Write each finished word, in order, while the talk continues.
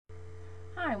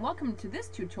Hi, welcome to this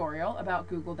tutorial about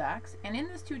Google Docs, and in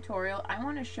this tutorial I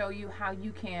want to show you how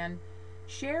you can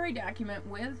share a document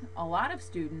with a lot of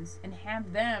students and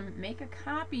have them make a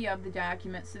copy of the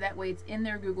document so that way it's in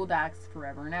their Google Docs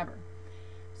forever and ever.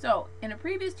 So in a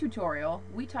previous tutorial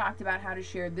we talked about how to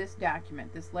share this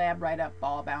document, this lab write-up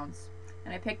ball bounce,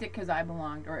 and I picked it because I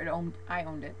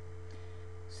owned it.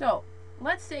 So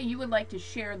let's say you would like to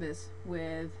share this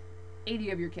with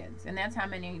 80 of your kids, and that's how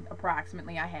many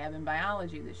approximately I have in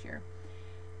biology this year.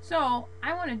 So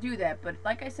I want to do that, but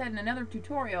like I said in another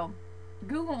tutorial,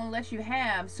 Google will let you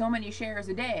have so many shares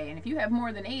a day, and if you have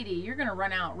more than 80, you're going to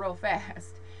run out real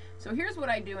fast. So here's what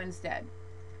I do instead.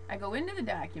 I go into the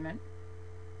document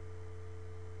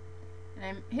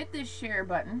and I hit this share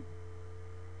button,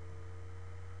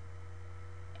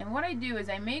 and what I do is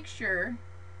I make sure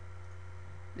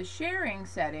the sharing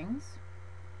settings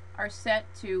are set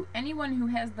to anyone who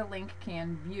has the link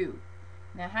can view.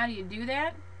 Now how do you do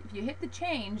that? If you hit the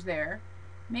change there,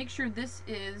 make sure this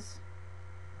is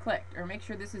clicked, or make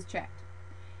sure this is checked.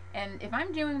 And if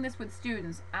I'm doing this with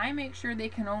students, I make sure they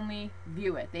can only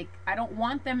view it. I don't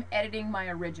want them editing my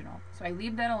original, so I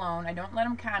leave that alone. I don't let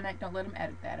them comment, don't let them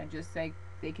edit that. I just say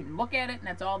they can look at it and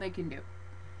that's all they can do.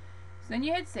 So then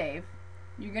you hit save.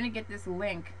 You're going to get this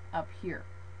link up here.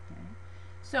 Okay?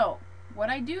 So what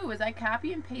I do is I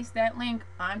copy and paste that link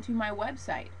onto my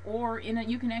website, or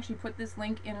you can actually put this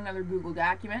link in another Google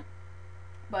document,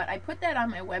 but I put that on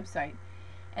my website,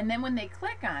 and then when they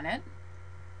click on it,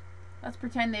 let's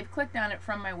pretend they've clicked on it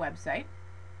from my website,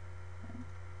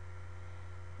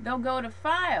 they'll go to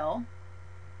File,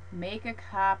 Make a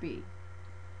Copy.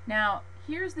 Now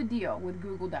here's the deal with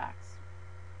Google Docs.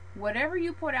 Whatever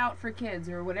you put out for kids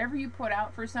or whatever you put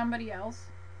out for somebody else,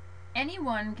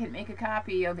 anyone can make a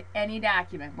copy of any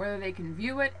document, whether they can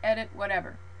view it, edit,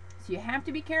 whatever. So you have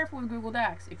to be careful with Google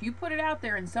Docs. If you put it out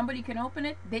there and somebody can open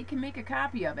it, they can make a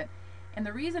copy of it. And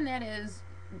the reason that is,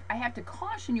 I have to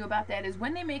caution you about that, is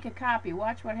when they make a copy,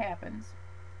 watch what happens.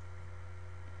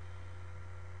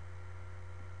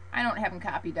 I don't have them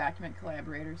copy document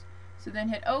collaborators. So then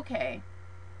hit OK.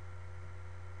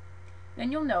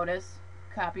 Then you'll notice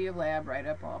copy of lab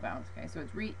write-up all bounce. Okay, so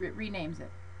it renames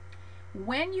it.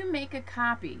 When you make a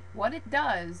copy, what it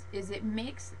does is it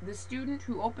makes the student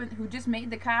who just made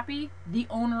the copy the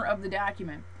owner of the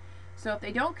document. So if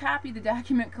they don't copy the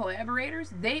document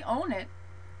collaborators, they own it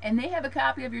and they have a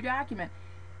copy of your document.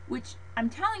 Which I'm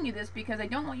telling you this because I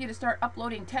don't want you to start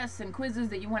uploading tests and quizzes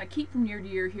that you want to keep from year to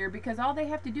year here, because all they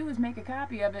have to do is make a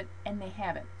copy of it and they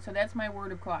have it. So that's my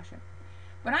word of caution.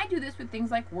 But I do this with things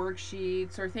like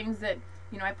worksheets or things that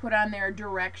I put on their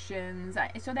directions,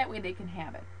 so that way they can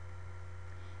have it.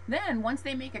 Then once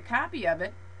they make a copy of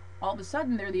it, all of a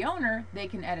sudden they're the owner, they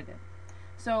can edit it.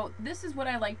 So this is what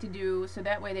I like to do, so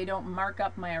that way they don't mark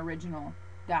up my original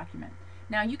document.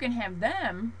 Now you can have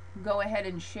them go ahead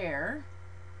and share.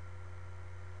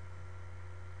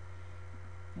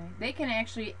 Okay. They can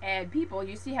actually add people.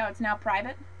 You see how it's now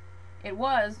private? It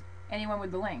was anyone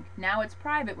with the link. Now it's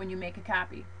private when you make a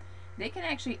copy. They can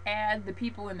actually add the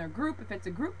people in their group if it's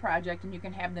a group project, and you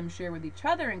can have them share with each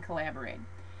other and collaborate.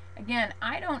 Again,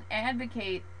 I don't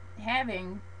advocate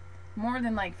having more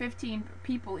than like 15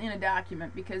 people in a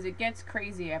document because it gets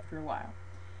crazy after a while.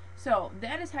 So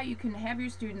that is how you can have your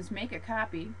students make a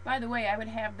copy. By the way, I would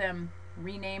have them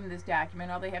rename this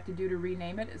document. All they have to do to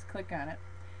rename it is click on it.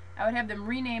 I would have them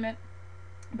rename it,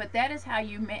 but that is how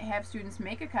you have students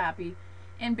make a copy,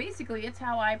 and basically it's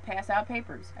how I pass out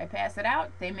papers. I pass it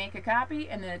out, they make a copy,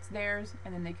 and then it's theirs,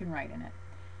 and then they can write in it.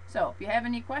 So if you have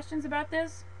any questions about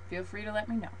this, feel free to let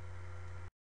me know.